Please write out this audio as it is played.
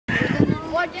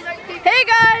Hey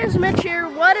guys, Mitch here.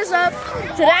 What is up?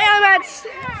 Today I'm at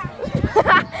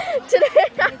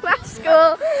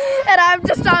school and I'm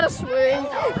just on a swing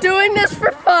doing this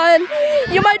for fun.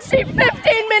 You might see 15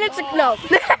 minutes of no.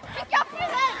 Those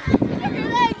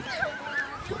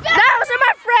are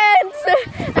my friends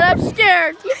and I'm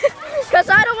scared because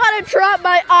I don't want to drop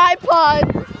my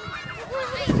iPod.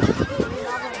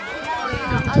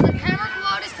 The camera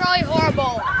quality is probably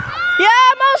horrible.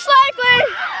 Yeah, most likely.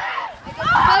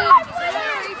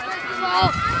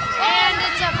 And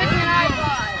it's a freaking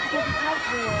iPod.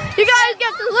 You guys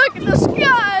get to look at the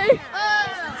sky.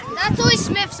 That's only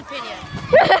Smith's opinion.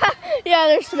 Yeah,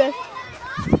 there's Smith.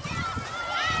 Is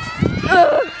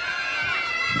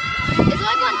it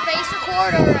like on face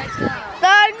record or like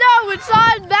No, it's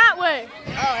on that way.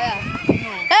 Oh yeah.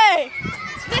 Hey.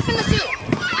 Smith in the suit.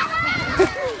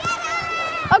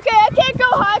 Okay, I can't go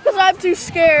high because I'm too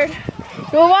scared.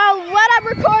 Well, when I'm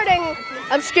recording,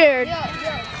 I'm scared. Should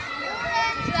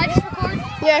I just record?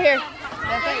 Yeah, here.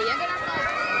 Okay, yeah.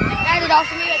 Hand it off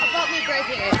to me like a felt me right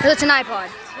here. Because it's an iPod.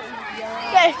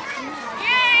 Okay.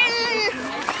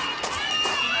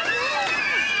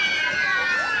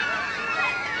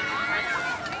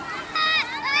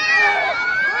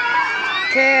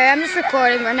 Okay, I'm just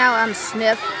recording right now. I'm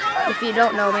Smith. If you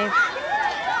don't know me,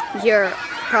 you're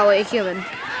probably a human.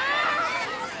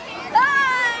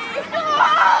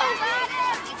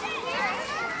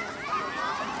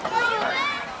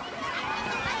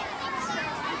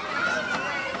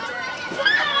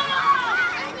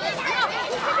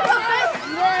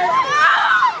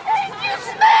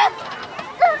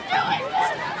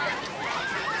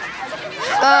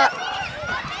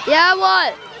 Yeah,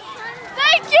 what?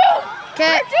 Thank you.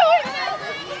 Okay. For doing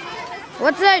this.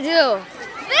 What did I do?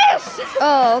 This.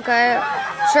 Oh, okay.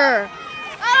 Sure.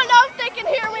 I don't know if they can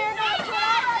hear me or not.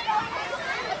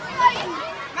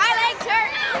 My legs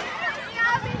hurt.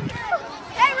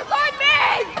 Hey, record me!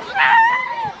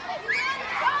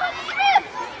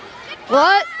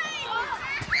 What?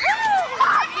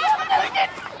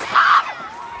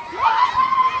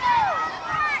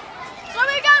 So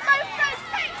we got my friend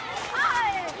Peyton.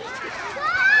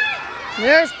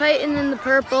 There's Peyton in the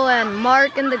purple and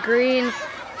Mark in the green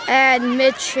and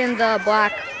Mitch in the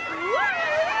black.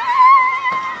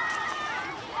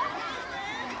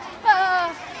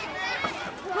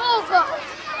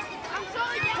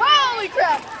 Holy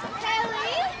crap!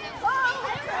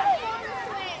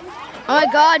 Oh my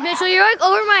God, Mitchell, you're like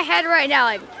over my head right now.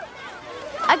 Like,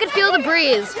 I could feel the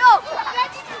breeze. Yo!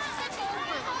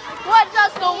 What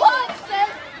does the wolf say?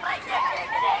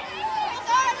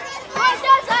 What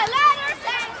does a letter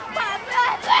say?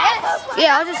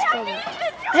 Yeah, I'll just go there.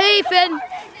 Hey, Finn.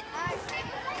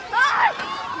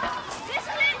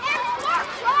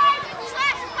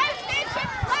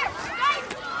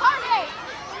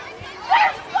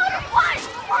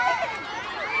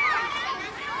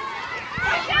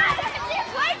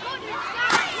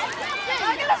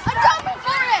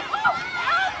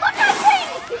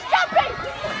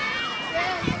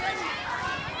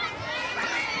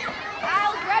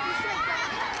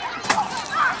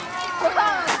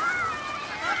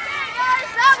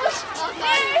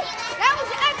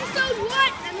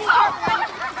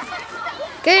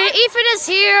 Okay, Ethan is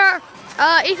here.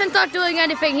 Ethan's not doing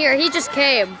anything here. He just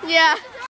came. Yeah.